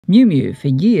Miu Miu for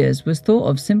years was thought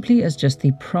of simply as just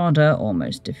the Prada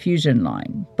almost diffusion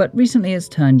line, but recently has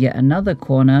turned yet another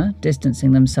corner,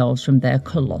 distancing themselves from their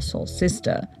colossal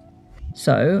sister.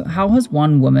 So, how has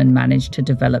one woman managed to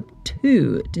develop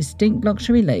two distinct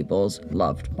luxury labels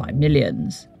loved by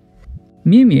millions?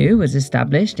 Miu Miu was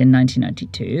established in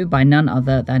 1992 by none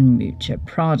other than Miuccia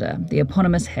Prada, the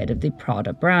eponymous head of the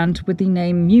Prada brand, with the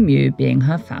name Miu Miu being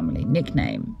her family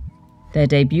nickname. Their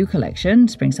debut collection,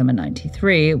 Spring-Summer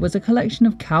 93, was a collection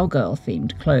of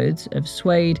cowgirl-themed clothes of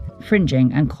suede,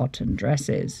 fringing and cotton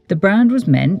dresses. The brand was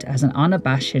meant as an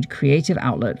unabashed creative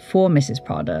outlet for Mrs.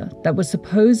 Prada that was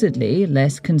supposedly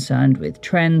less concerned with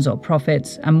trends or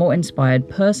profits and more inspired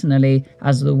personally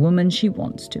as the woman she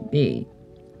wants to be.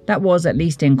 That was at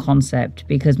least in concept,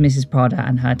 because Mrs. Prada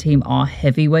and her team are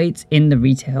heavyweights in the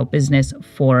retail business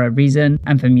for a reason,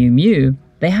 and for Miu Miu,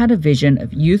 they had a vision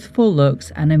of youthful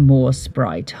looks and a more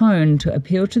spry tone to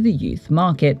appeal to the youth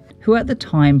market, who at the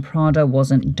time Prada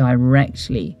wasn't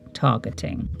directly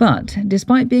targeting. But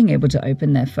despite being able to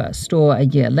open their first store a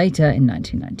year later in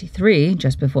 1993,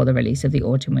 just before the release of the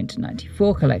Autumn-Winter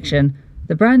 94 collection,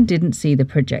 the brand didn't see the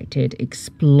projected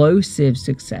explosive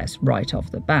success right off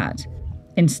the bat.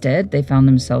 Instead, they found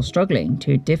themselves struggling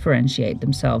to differentiate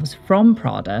themselves from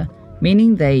Prada,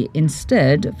 meaning they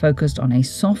instead focused on a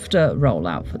softer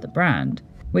rollout for the brand,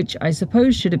 which I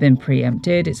suppose should have been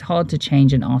preempted. It's hard to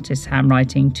change an artist's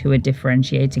handwriting to a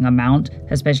differentiating amount,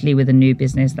 especially with a new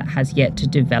business that has yet to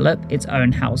develop its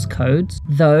own house codes.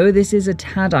 Though this is a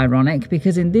tad ironic,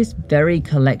 because in this very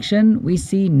collection, we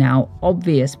see now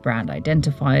obvious brand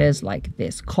identifiers like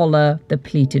this collar, the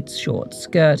pleated short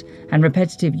skirt, and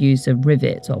repetitive use of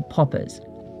rivets or poppers.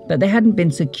 But they hadn't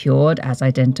been secured as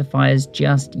identifiers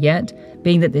just yet,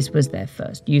 being that this was their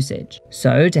first usage.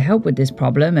 So, to help with this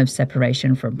problem of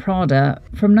separation from Prada,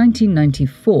 from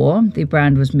 1994, the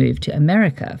brand was moved to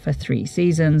America for 3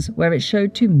 seasons, where it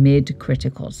showed to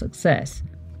mid-critical success.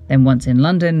 Then once in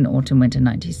London in Autumn-Winter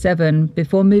 97,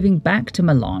 before moving back to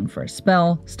Milan for a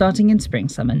spell, starting in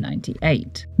Spring-Summer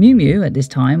 98. Miu Miu at this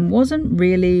time wasn't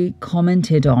really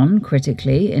commented on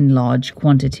critically in large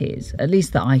quantities, at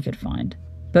least that I could find.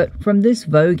 But from this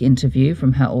Vogue interview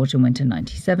from her Autumn-Winter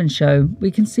 97 show, we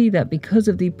can see that because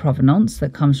of the provenance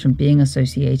that comes from being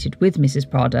associated with Mrs.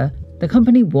 Prada, the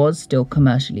company was still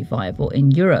commercially viable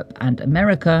in Europe and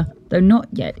America, though not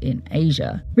yet in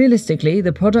Asia. Realistically,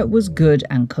 the product was good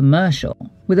and commercial,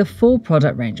 with a full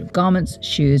product range of garments,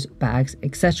 shoes, bags,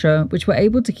 etc., which were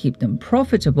able to keep them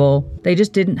profitable. They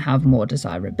just didn't have more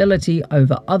desirability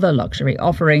over other luxury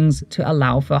offerings to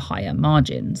allow for higher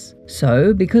margins.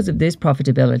 So, because of this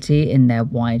profitability in their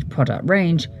wide product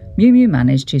range, Miu Miu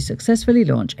managed to successfully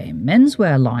launch a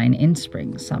menswear line in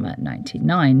Spring-Summer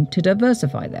 99 to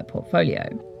diversify their portfolio.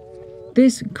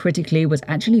 This critically was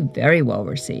actually very well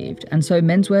received, and so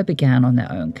menswear began on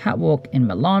their own catwalk in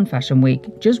Milan Fashion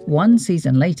Week just 1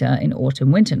 season later in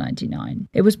Autumn-Winter 99.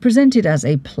 It was presented as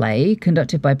a play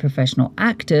conducted by professional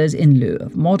actors in lieu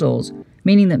of models,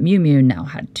 meaning that Miu Miu now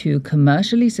had 2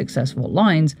 commercially successful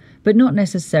lines, but not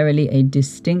necessarily a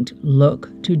distinct look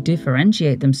to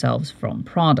differentiate themselves from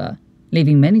Prada,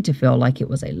 leaving many to feel like it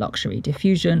was a luxury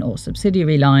diffusion or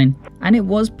subsidiary line, and it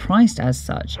was priced as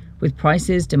such, with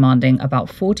prices demanding about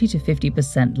 40 to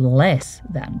 50% less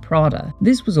than Prada.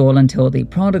 This was all until the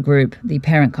Prada Group, the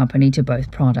parent company to both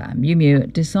Prada and Miu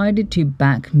Miu, decided to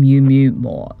back Miu Miu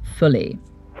more fully.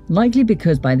 Likely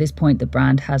because by this point the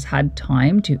brand has had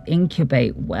time to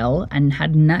incubate well and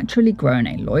had naturally grown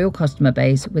a loyal customer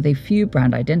base with a few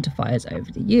brand identifiers over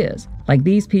the years, like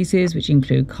these pieces, which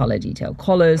include color detail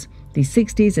collars, the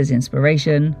 60s as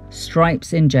inspiration,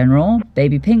 stripes in general,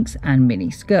 baby pinks and mini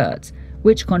skirts,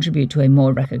 which contribute to a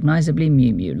more recognizably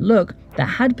Miu Miu look that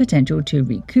had potential to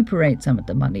recuperate some of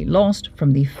the money lost from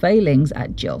the failings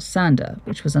at Jill Sander,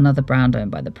 which was another brand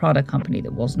owned by the Prada company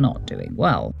that was not doing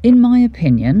well. In my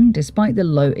opinion, despite the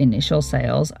low initial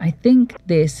sales, I think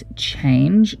this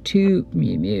change to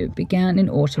Miu Miu began in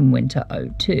Autumn-Winter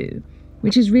 02,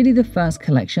 which is really the first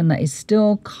collection that is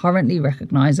still currently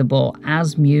recognizable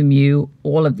as Miu Miu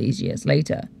all of these years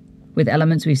later, with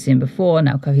elements we've seen before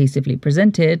now cohesively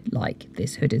presented, like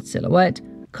this hooded silhouette,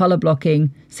 color blocking,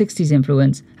 60s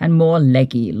influence, and more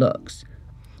leggy looks.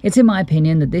 It's in my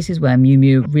opinion that this is where Miu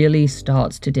Miu really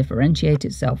starts to differentiate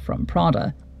itself from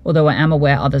Prada, although I am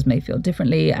aware others may feel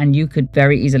differently, and you could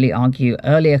very easily argue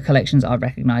earlier collections are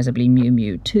recognizably Miu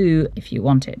Miu too if you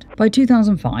wanted. By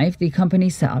 2005, the company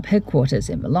set up headquarters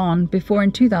in Milan, before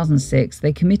in 2006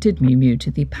 they committed Miu Miu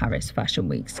to the Paris Fashion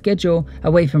Week schedule,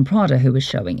 away from Prada, who was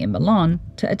showing in Milan,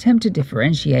 to attempt to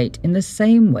differentiate in the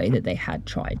same way that they had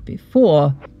tried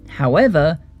before.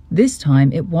 However, This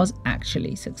time it was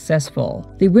actually successful.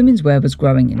 The women's wear was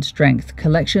growing in strength,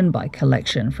 collection by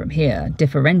collection from here,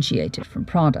 differentiated from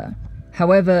Prada.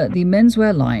 However, the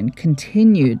menswear line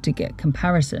continued to get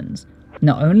comparisons,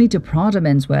 not only to Prada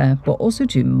menswear, but also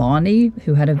to Marni,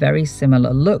 who had a very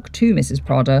similar look to Mrs.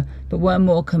 Prada, but were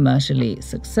more commercially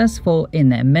successful in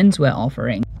their menswear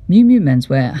offering. Miu Miu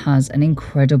menswear has an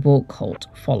incredible cult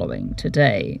following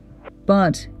today,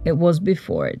 but it was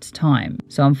before its time.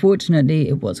 So unfortunately,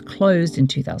 it was closed in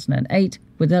 2008,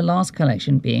 with their last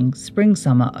collection being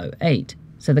Spring-Summer 08,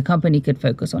 so the company could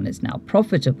focus on its now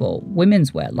profitable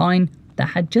women's wear line that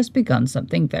had just begun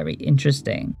something very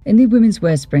interesting. In the Women's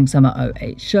Wear Spring-Summer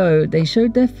 08 show, they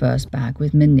showed their first bag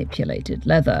with manipulated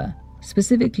leather.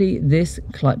 Specifically, this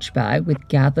clutch bag with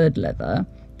gathered leather.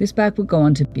 This bag would go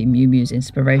on to be Miu Miu's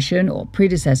inspiration or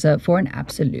predecessor for an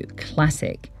absolute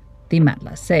classic, the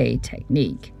matelassé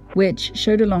technique, which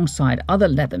showed alongside other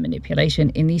leather manipulation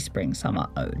in the Spring-Summer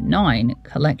 09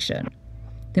 collection.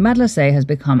 The matelassé has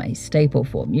become a staple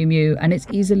for Miu Miu, and it's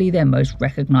easily their most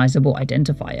recognizable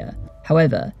identifier.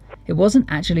 However, it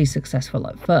wasn't actually successful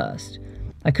at first.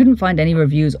 I couldn't find any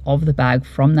reviews of the bag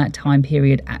from that time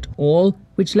period at all,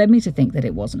 which led me to think that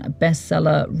it wasn't a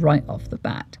bestseller right off the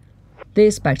bat.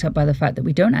 This backed up by the fact that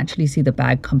we don't actually see the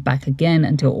bag come back again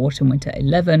until Autumn-Winter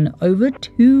 11, over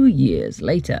 2 years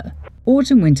later.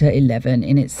 Autumn-Winter 11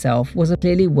 in itself was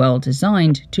clearly well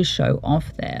designed to show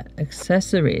off their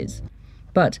accessories.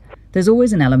 But there's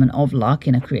always an element of luck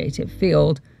in a creative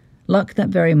field, luck that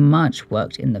very much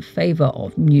worked in the favor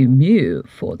of Miu Miu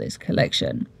for this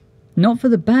collection. Not for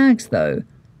the bags though,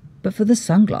 but for the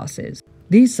sunglasses.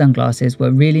 These sunglasses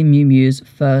were really Miu Miu's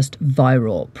first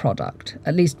viral product,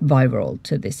 at least viral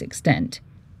to this extent.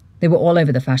 They were all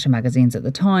over the fashion magazines at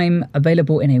the time,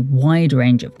 available in a wide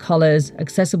range of colors,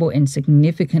 accessible in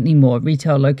significantly more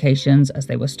retail locations as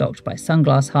they were stocked by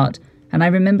Sunglass Hut, and I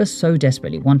remember so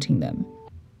desperately wanting them.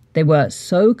 They were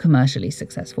so commercially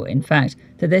successful, in fact,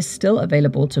 that they're still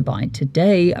available to buy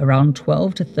today, around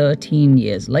 12 to 13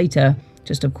 years later,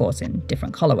 just of course in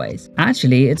different colorways.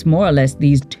 Actually, it's more or less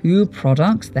these two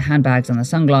products, the handbags and the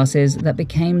sunglasses, that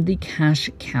became the cash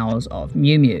cows of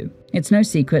Miu Miu. It's no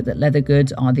secret that leather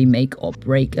goods are the make or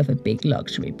break of a big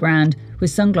luxury brand,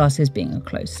 with sunglasses being a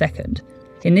close second.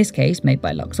 In this case, made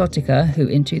by Luxottica, who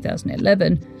in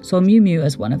 2011 saw Miu Miu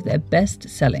as one of their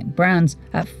best-selling brands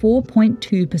at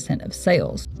 4.2% of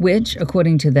sales, which,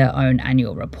 according to their own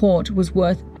annual report, was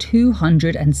worth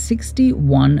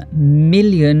 261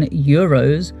 million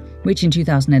euros, which in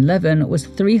 2011 was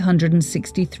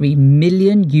 363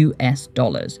 million US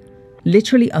dollars.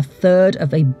 Literally a third of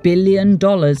 $1 billion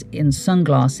in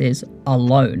sunglasses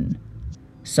alone.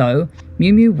 So,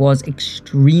 Miu Miu was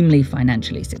extremely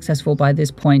financially successful by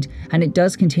this point, and it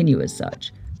does continue as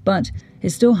such, but it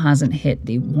still hasn't hit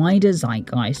the wider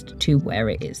zeitgeist to where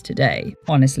it is today.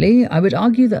 Honestly, I would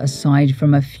argue that aside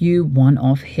from a few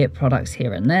one-off hit products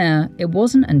here and there, it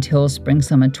wasn't until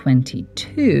Spring-Summer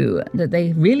 22 that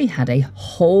they really had a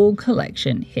whole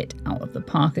collection hit out of the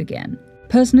park again.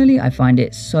 Personally, I find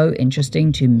it so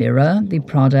interesting to mirror the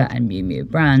Prada and Miu Miu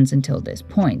brands until this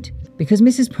point. Because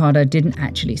Mrs. Prada didn't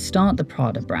actually start the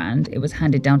Prada brand, it was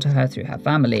handed down to her through her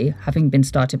family, having been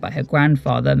started by her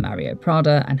grandfather Mario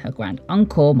Prada and her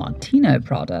granduncle Martino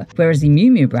Prada, whereas the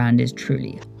Miu Miu brand is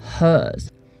truly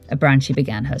hers. A brand she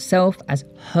began herself as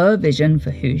her vision for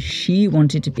who she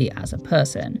wanted to be as a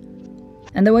person.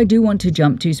 And though I do want to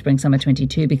jump to Spring-Summer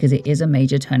 22 because it is a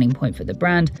major turning point for the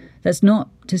brand, that's not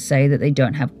to say that they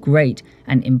don't have great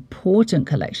and important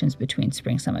collections between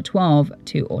Spring-Summer 12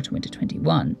 to Autumn-Winter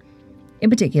 21. In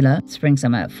particular,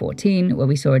 Spring-Summer 14, where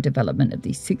we saw a development of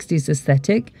the 60s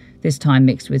aesthetic, this time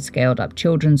mixed with scaled-up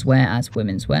children's wear as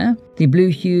women's wear, the blue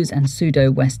hues and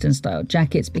pseudo-Western-style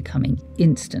jackets becoming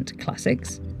instant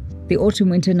classics, the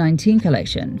Autumn-Winter 19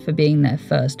 collection for being their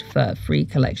first fur-free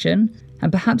collection,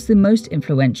 and perhaps the most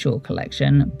influential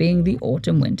collection being the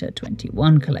Autumn-Winter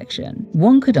 21 collection.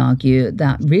 One could argue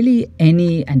that really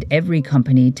any and every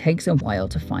company takes a while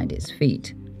to find its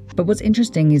feet. But what's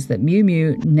interesting is that Miu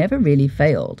Miu never really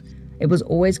failed. It was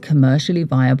always commercially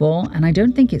viable, and I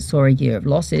don't think it saw a year of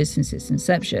losses since its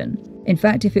inception. In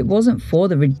fact, if it wasn't for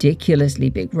the ridiculously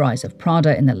big rise of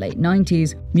Prada in the late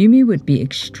 90s, Miu Miu would be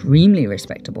extremely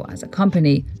respectable as a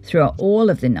company throughout all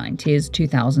of the 90s,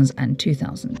 2000s, and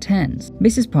 2010s.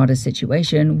 Mrs. Prada's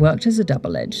situation worked as a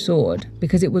double-edged sword,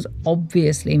 because it was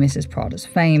obviously Mrs. Prada's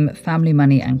fame, family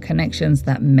money, and connections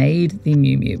that made the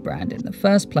Miu Miu brand in the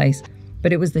first place,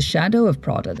 but it was the shadow of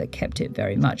Prada that kept it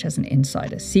very much as an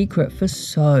insider secret for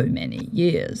so many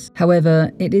years.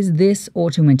 However, it is this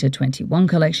Autumn-Winter 21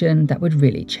 collection that would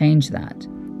really change that.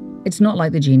 It's not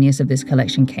like the genius of this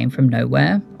collection came from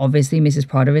nowhere. Obviously, Mrs.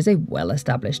 Prada is a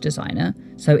well-established designer,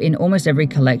 so in almost every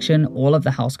collection, all of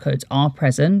the house codes are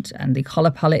present and the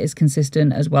color palette is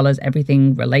consistent, as well as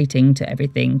everything relating to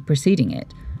everything preceding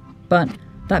it. But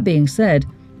that being said,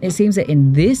 it seems that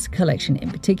in this collection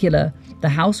in particular, the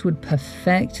house would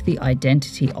perfect the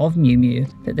identity of Miu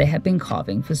Miu that they had been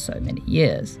carving for so many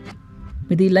years.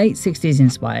 With the late 60s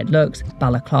inspired looks,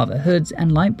 balaclava hoods,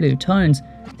 and light blue tones,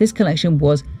 this collection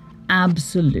was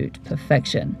absolute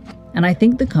perfection. And I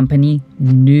think the company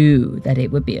knew that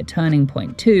it would be a turning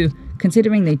point too,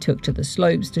 considering they took to the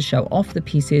slopes to show off the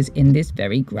pieces in this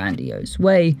very grandiose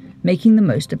way, making the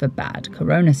most of a bad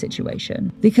corona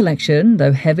situation. The collection,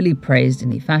 though heavily praised in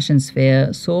the fashion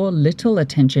sphere, saw little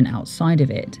attention outside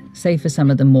of it, save for some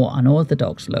of the more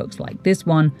unorthodox looks like this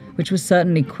one, which was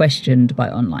certainly questioned by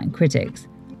online critics.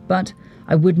 But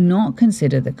I would not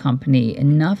consider the company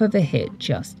enough of a hit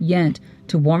just yet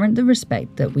to warrant the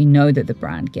respect that we know that the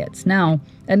brand gets now,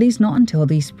 at least not until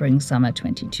the Spring/Summer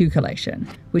 22 collection,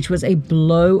 which was a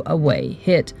blow-away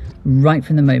hit right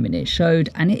from the moment it showed,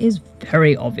 and it is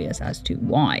very obvious as to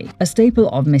why. A staple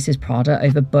of Mrs. Prada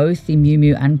over both the Miu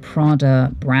Miu and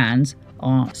Prada brands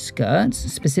are skirts,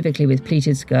 specifically with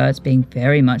pleated skirts being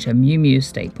very much a Miu Miu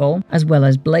staple, as well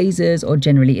as blazers or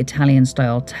generally Italian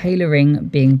style tailoring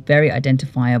being very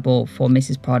identifiable for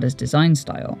Mrs. Prada's design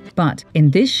style. But in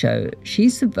this show, she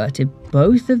subverted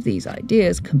both of these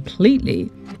ideas completely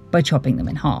by chopping them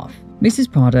in half.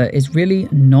 Mrs. Prada is really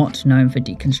not known for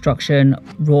deconstruction,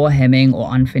 raw hemming,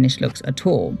 or unfinished looks at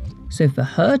all. So for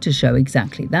her to show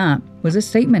exactly that was a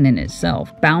statement in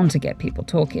itself, bound to get people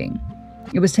talking.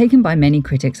 It was taken by many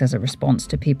critics as a response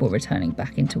to people returning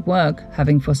back into work,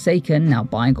 having forsaken now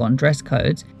bygone dress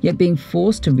codes, yet being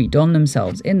forced to redon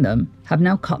themselves in them, have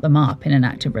now cut them up in an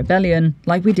act of rebellion,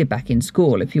 like we did back in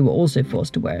school if you were also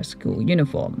forced to wear a school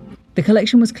uniform. The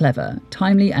collection was clever,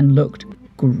 timely, and looked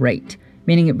great,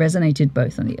 meaning it resonated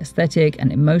both on the aesthetic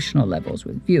and emotional levels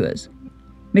with viewers.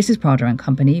 Mrs. Prada and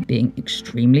company, being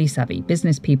extremely savvy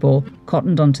business people,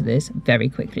 cottoned onto this very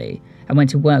quickly and went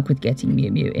to work with getting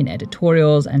Miu Miu in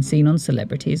editorials and seen on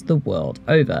celebrities the world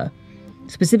over.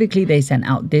 Specifically, they sent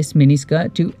out this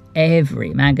miniskirt to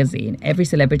every magazine, every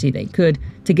celebrity they could,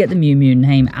 to get the Miu Miu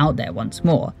name out there once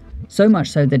more. So much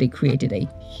so that it created a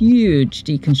huge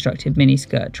deconstructed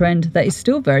miniskirt trend that is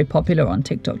still very popular on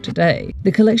TikTok today.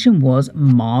 The collection was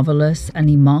marvelous and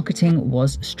the marketing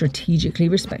was strategically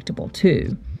respectable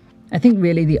too. I think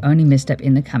really the only misstep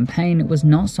in the campaign was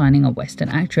not signing a Western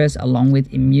actress along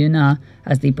with Imuna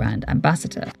as the brand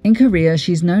ambassador. In Korea,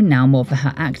 she's known now more for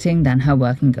her acting than her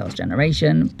working girls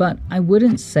generation, but I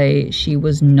wouldn't say she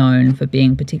was known for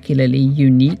being particularly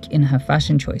unique in her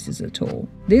fashion choices at all.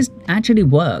 This actually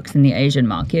works in the Asian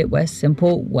market where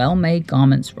simple, well-made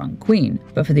garments run queen,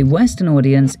 but for the Western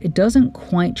audience, it doesn't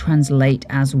quite translate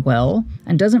as well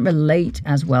and doesn't relate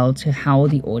as well to how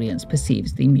the audience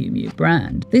perceives the Miu Miu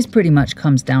brand. This pretty much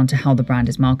comes down to how the brand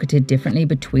is marketed differently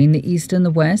between the East and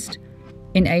the West.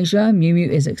 In Asia, Miu Miu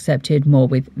is accepted more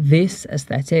with this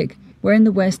aesthetic, where in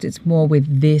the West it's more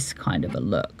with this kind of a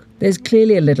look. There's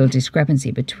clearly a little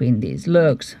discrepancy between these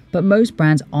looks, but most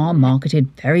brands are marketed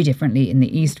very differently in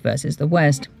the East versus the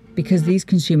West, because these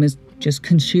consumers just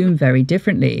consume very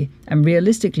differently, and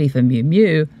realistically for Miu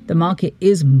Miu, the market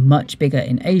is much bigger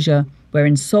in Asia, where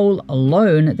in Seoul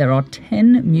alone there are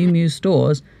 10 Miu Miu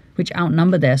stores, which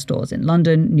outnumber their stores in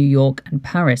London, New York, and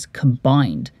Paris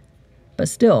combined. But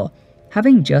still,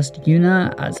 having just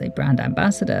Yuna as a brand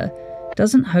ambassador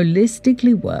doesn't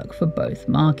holistically work for both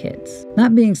markets.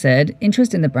 That being said,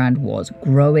 interest in the brand was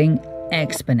growing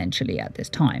exponentially at this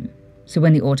time. So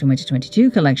when the Autumn/Winter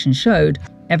 22 collection showed,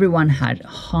 everyone had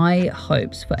high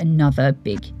hopes for another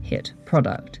big hit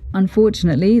product.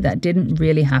 Unfortunately, that didn't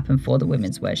really happen for the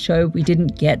women's wear show. We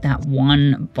didn't get that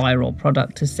one viral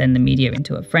product to send the media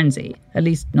into a frenzy, at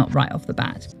least not right off the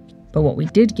bat. But what we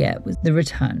did get was the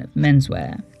return of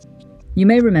menswear. You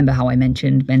may remember how I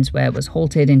mentioned menswear was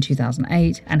halted in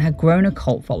 2008 and had grown a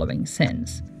cult following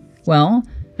since. Well,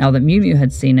 now that Miu Miu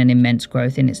had seen an immense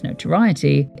growth in its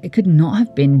notoriety, it could not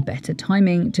have been better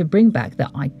timing to bring back the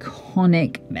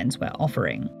iconic menswear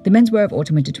offering. The menswear of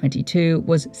Autumn/Winter 22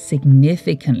 was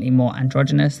significantly more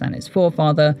androgynous than its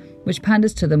forefather, which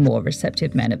panders to the more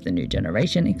receptive men of the new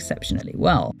generation exceptionally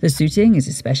well. The suiting is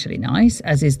especially nice,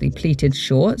 as is the pleated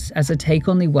shorts, as a take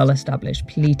on the well-established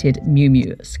pleated Miu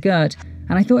Miu skirt,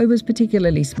 and I thought it was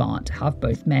particularly smart to have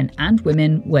both men and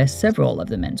women wear several of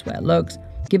the menswear looks,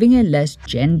 giving a less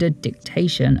gendered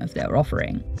dictation of their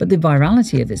offering. But the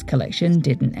virality of this collection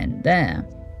didn't end there.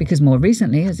 because more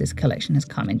recently, as this collection has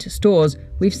come into stores,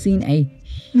 we've seen a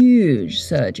huge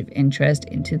surge of interest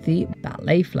into the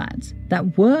ballet flats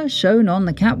that were shown on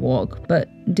the catwalk but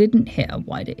didn't hit a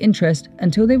wider interest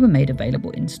until they were made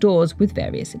available in stores with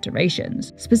various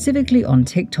iterations. Specifically on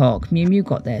TikTok, Miu Miu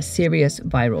got their serious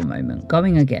viral moment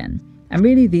going again. And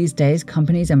really these days,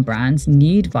 companies and brands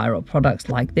need viral products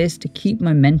like this to keep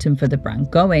momentum for the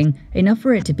brand going, enough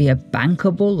for it to be a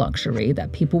bankable luxury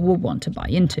that people will want to buy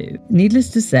into. Needless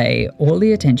to say, all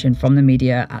the attention from the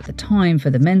media at the time for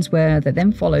the menswear that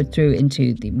then followed through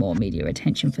into the more media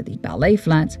attention for the ballet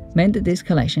flats meant that this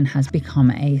collection has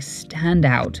become a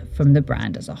standout from the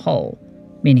brand as a whole.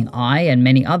 Meaning I and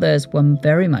many others were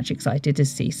very much excited to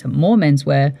see some more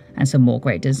menswear and some more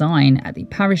great design at the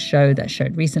Paris show that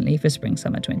showed recently for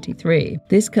Spring/Summer 23.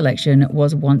 This collection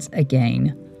was once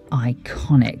again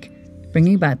iconic,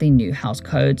 bringing back the new house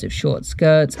codes of short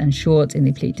skirts and shorts in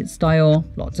the pleated style,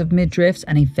 lots of midriffs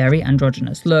and a very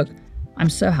androgynous look. I'm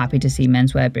so happy to see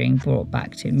menswear being brought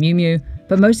back to Miu Miu,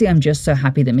 but mostly I'm just so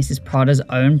happy that Mrs. Prada's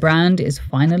own brand is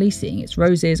finally seeing its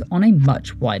roses on a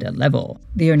much wider level.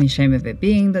 The only shame of it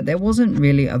being that there wasn't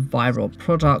really a viral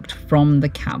product from the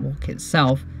catwalk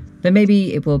itself, though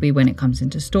maybe it will be when it comes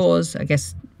into stores. I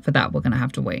guess for that we're going to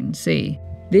have to wait and see.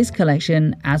 This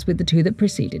collection, as with the two that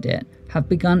preceded it, have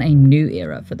begun a new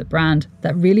era for the brand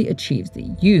that really achieves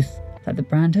the youth that the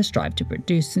brand has strived to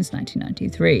produce since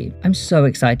 1993. I'm so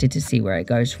excited to see where it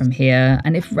goes from here,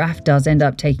 and if Raf does end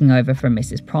up taking over from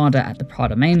Mrs. Prada at the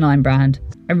Prada mainline brand,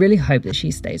 I really hope that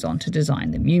she stays on to design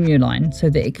the Miu Miu line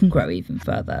so that it can grow even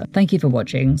further. Thank you for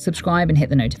watching, subscribe and hit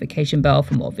the notification bell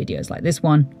for more videos like this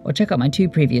one, or check out my 2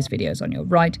 previous videos on your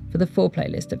right for the full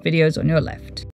playlist of videos on your left.